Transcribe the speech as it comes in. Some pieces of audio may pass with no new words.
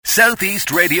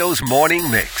Southeast Radio's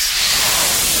morning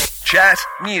mix. Chat,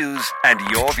 news and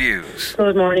your views.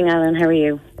 Good morning, Alan. How are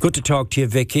you? Good to talk to you,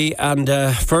 Vicky. And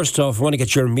first off, I want to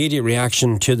get your immediate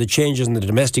reaction to the changes in the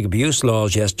domestic abuse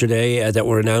laws yesterday that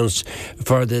were announced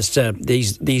for this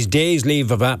these days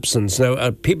leave of absence.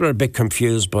 Now, people are a bit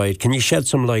confused by it. Can you shed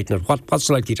some light on it? What's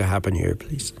likely to happen here,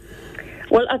 please?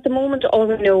 Well, at the moment, all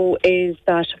we know is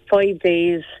that 5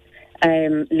 days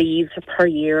leave per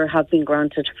year have been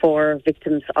granted for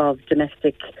victims of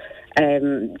domestic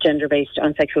gender-based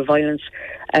and sexual violence.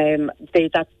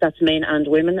 That's men and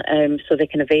women, so they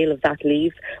can avail of that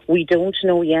leave. We don't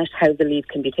know yet how the leave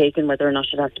can be taken, whether or not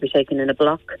it has to be taken in a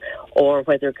block or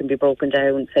whether it can be broken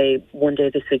down, say, 1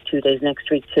 day this week, 2 days next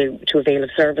week to avail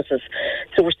of services.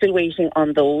 So we're still waiting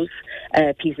on those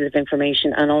pieces of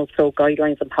information and also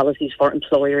guidelines and policies for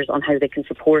employers on how they can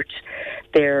support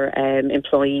their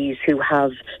employees who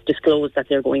have disclosed that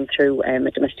they're going through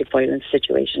a domestic violence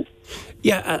situation.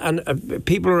 Yeah, and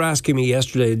people were asking me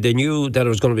yesterday, they knew that I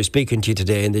was going to be speaking to you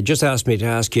today, and they just asked me to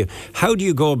ask you, how do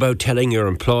you go about telling your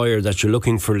employer that you're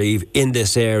looking for leave in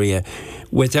this area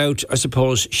without, I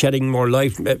suppose, shedding more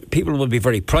light? People will be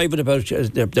very private about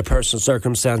their personal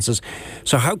circumstances.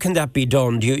 So how can that be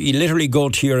done? Do you literally go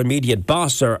to your immediate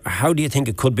boss, or how do you think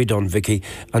it could be done, Vicky,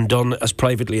 and done as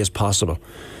privately as possible?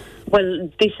 Well,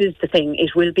 this is the thing.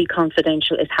 It will be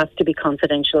confidential. It has to be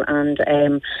confidential.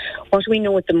 And what we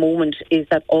know at the moment is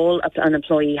that all an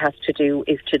employee has to do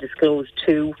is to disclose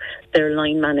to their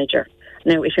line manager.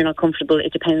 Now, if you're not comfortable,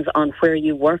 it depends on where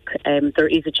you work. There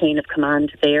is a chain of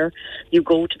command there. You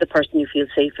go to the person you feel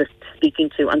safest speaking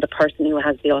to and the person who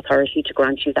has the authority to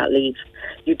grant you that leave.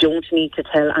 You don't need to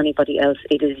tell anybody else.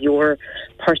 It is your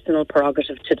personal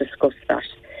prerogative to discuss that.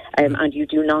 And you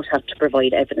do not have to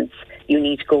provide evidence. You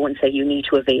need to go and say you need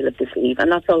to avail of this leave. And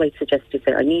that's all I suggested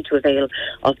there. I need to avail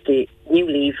of the new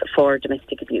leave for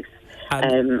domestic abuse.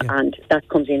 And that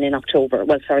comes in October.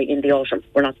 Well, sorry, in the autumn.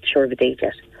 We're not sure of a date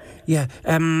yet. Yeah,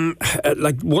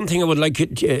 like one thing I would like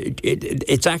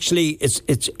it's actually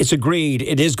it's agreed.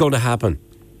 It is going to happen.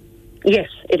 Yes,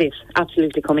 it is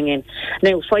absolutely coming in.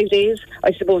 Now, 5 days.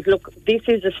 I suppose. Look, this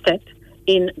is a step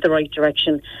in the right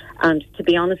direction, and to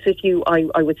be honest with you,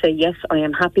 I would say yes, I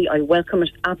am happy. I welcome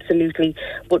it absolutely.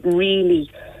 But really,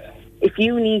 if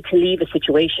you need to leave a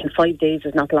situation, 5 days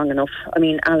is not long enough. I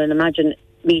mean, Alan, imagine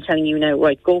me telling you now,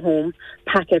 right, go home,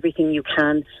 pack everything you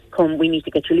can, come, we need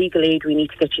to get you legal aid, we need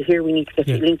to get you here, we need to get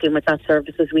you linked in with that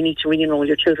services, we need to re-enroll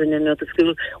your children in another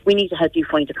school, we need to help you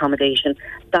find accommodation.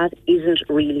 That isn't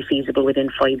really feasible within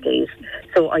 5 days.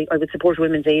 So I would support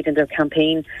Women's Aid in their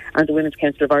campaign and the Women's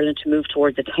Council of Ireland to move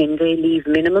towards a 10-day leave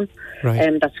minimum.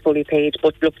 Right. That's fully paid,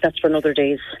 but look, that's for another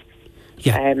day's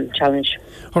challenge.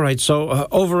 All right, so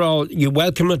overall, you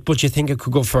welcome it, but you think it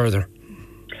could go further?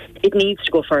 It needs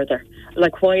to go further.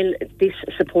 Like, while this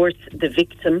supports the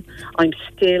victim, I'm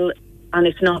still, and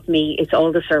it's not me, it's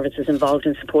all the services involved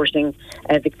in supporting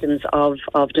victims of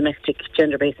domestic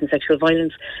gender-based and sexual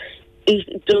violence.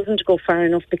 It doesn't go far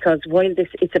enough, because while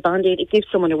it's a band-aid, it gives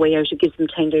someone a way out, it gives them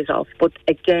 10 days off. But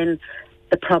again,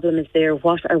 the problem is there.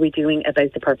 What are we doing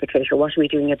about the perpetrator? What are we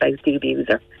doing about the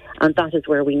abuser? And that is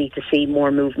where we need to see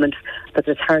more movement, that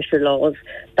there's harsher laws,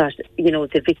 that, you know,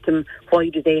 the victim, why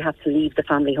do they have to leave the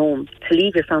family home? To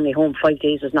leave your family home 5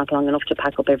 days is not long enough to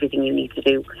pack up everything you need to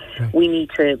do. Right. We need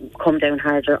to come down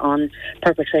harder on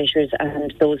perpetrators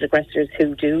and those aggressors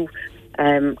who do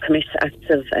commit acts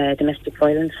of domestic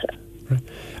violence. Right.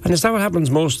 And is that what happens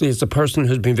mostly, is the person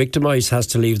who's been victimised has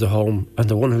to leave the home and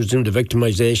the one who's doing the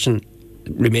victimisation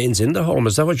remains in the home?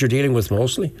 Is that what you're dealing with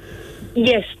mostly?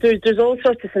 Yes, there's all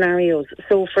sorts of scenarios.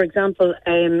 So, for example,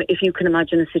 if you can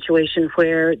imagine a situation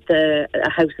where a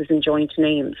house is in joint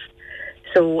names.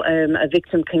 So a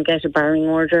victim can get a barring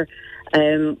order,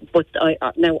 but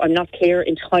now I'm not clear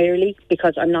entirely,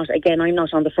 because I'm not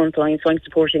on the front line, so I'm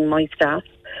supporting my staff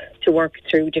to work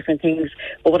through different things.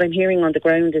 But what I'm hearing on the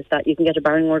ground is that you can get a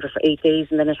barring order for 8 days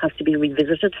and then it has to be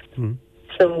revisited.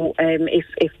 So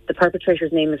if the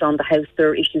perpetrator's name is on the house, there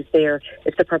are issues there.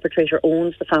 If the perpetrator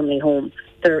owns the family home,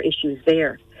 there are issues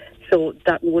there. So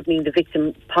that would mean the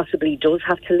victim possibly does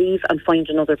have to leave and find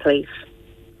another place.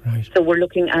 Right. So we're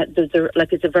looking at,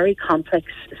 it's a very complex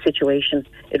situation.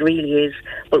 It really is.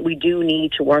 But we do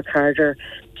need to work harder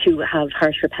to have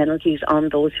harsher penalties on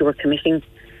those who are committing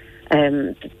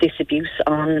this abuse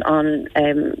on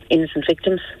innocent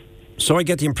victims. So I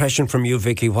get the impression from you,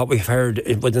 Vicky, what we've heard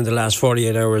within the last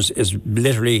 48 hours is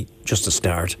literally just a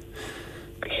start.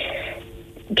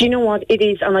 Do you know what it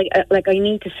is? And I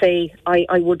need to say,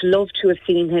 I would love to have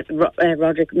seen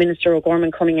Minister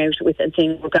O'Gorman coming out with and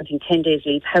saying we're granting 10 days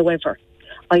leave. However,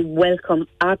 I welcome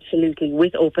absolutely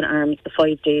with open arms the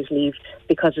 5 days leave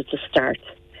because it's a start.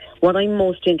 What I'm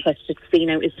most interested to see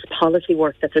now is the policy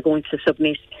work that they're going to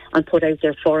submit and put out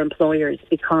there for employers,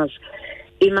 because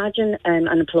imagine an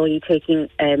employee taking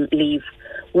leave.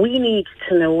 We need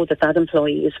to know that that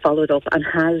employee is followed up and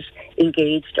has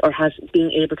engaged or has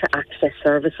been able to access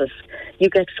services. You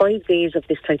get 5 days of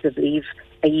this type of leave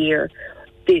a year.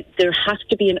 There has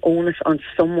to be an onus on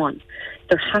someone.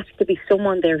 There has to be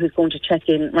someone there who's going to check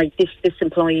in, right, this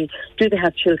employee, do they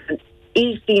have children?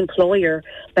 Is the employer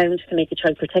bound to make a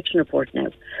child protection report now?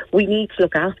 We need to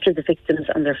look after the victims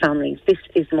and their families. This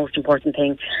is the most important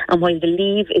thing. And while the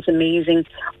leave is amazing,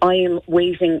 I am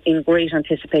waiting in great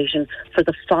anticipation for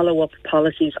the follow-up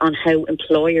policies on how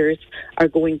employers are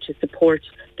going to support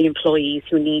the employees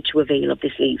who need to avail of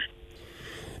this leave.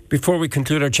 Before we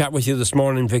conclude our chat with you this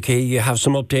morning, Vicky, you have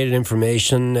some updated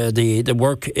information. The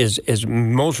work is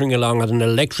motoring along at an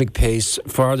electric pace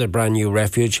for the brand new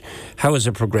Refuge. How is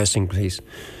it progressing, please?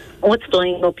 Oh, it's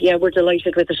flying up. Yeah, we're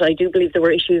delighted with it. I do believe there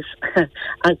were issues,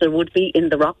 as there would be in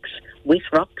the rocks, with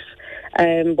rocks.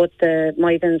 But the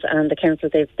Myvans and the council,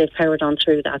 they've powered on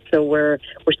through that. So we're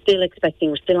still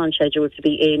expecting, we're still on schedule to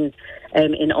be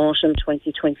in autumn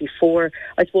 2024.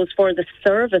 I suppose for the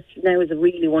service now is a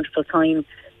really wonderful time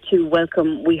to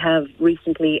welcome. We have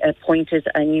recently appointed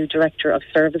a new Director of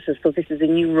Services, so this is a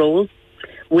new role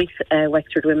with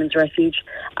Wexford Women's Refuge,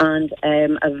 and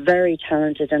a very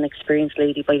talented and experienced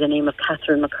lady by the name of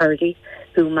Catherine McCurdy,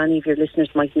 who many of your listeners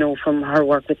might know from her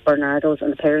work with Bernardo's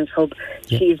and the Parents Hub.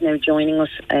 Yeah. She is now joining us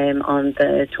on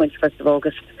the 21st of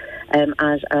August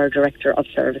as our Director of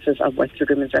Services of Wexford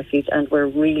Women's Refuge, and we're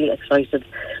really excited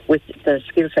with the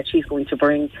skill set she's going to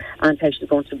bring and how she's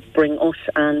going to bring us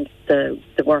and the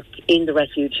work in the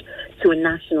refuge to a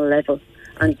national level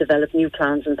and develop new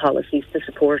plans and policies to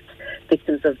support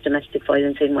victims of domestic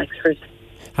violence in Wexford.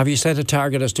 Have you set a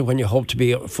target as to when you hope to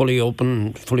be fully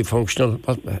open, fully functional?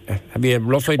 Have you a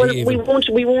rough idea? Well,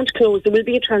 we won't close. There will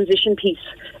be a transition piece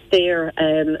there.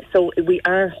 So we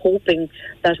are hoping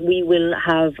that we will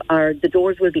have the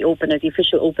doors will be open. The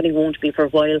official opening won't be for a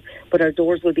while, but our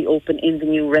doors will be open in the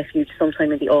new refuge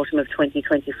sometime in the autumn of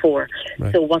 2024.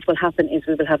 Right. So what will happen is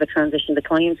we will have a transition. The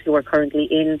clients who are currently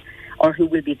in or who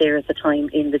will be there at the time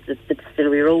in the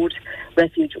Distillery Road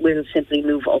refuge will simply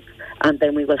move up, and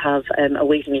then we will have a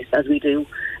waiting list, as we do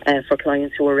for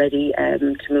clients who are ready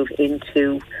to move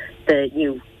into the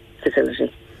new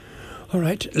facility. All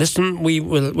right. Listen, we'll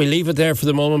leave it there for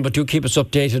the moment, but do keep us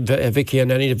updated, Vicky, on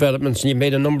any developments. And you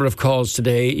made a number of calls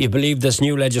today. You believe this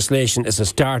new legislation is a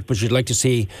start, but you'd like to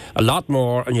see a lot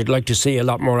more, and you'd like to see a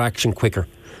lot more action quicker.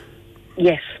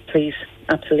 Yes, please.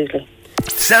 Absolutely.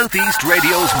 South East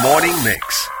Radio's morning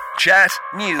mix. Chat,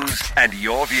 news and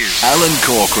your views. Alan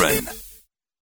Corcoran.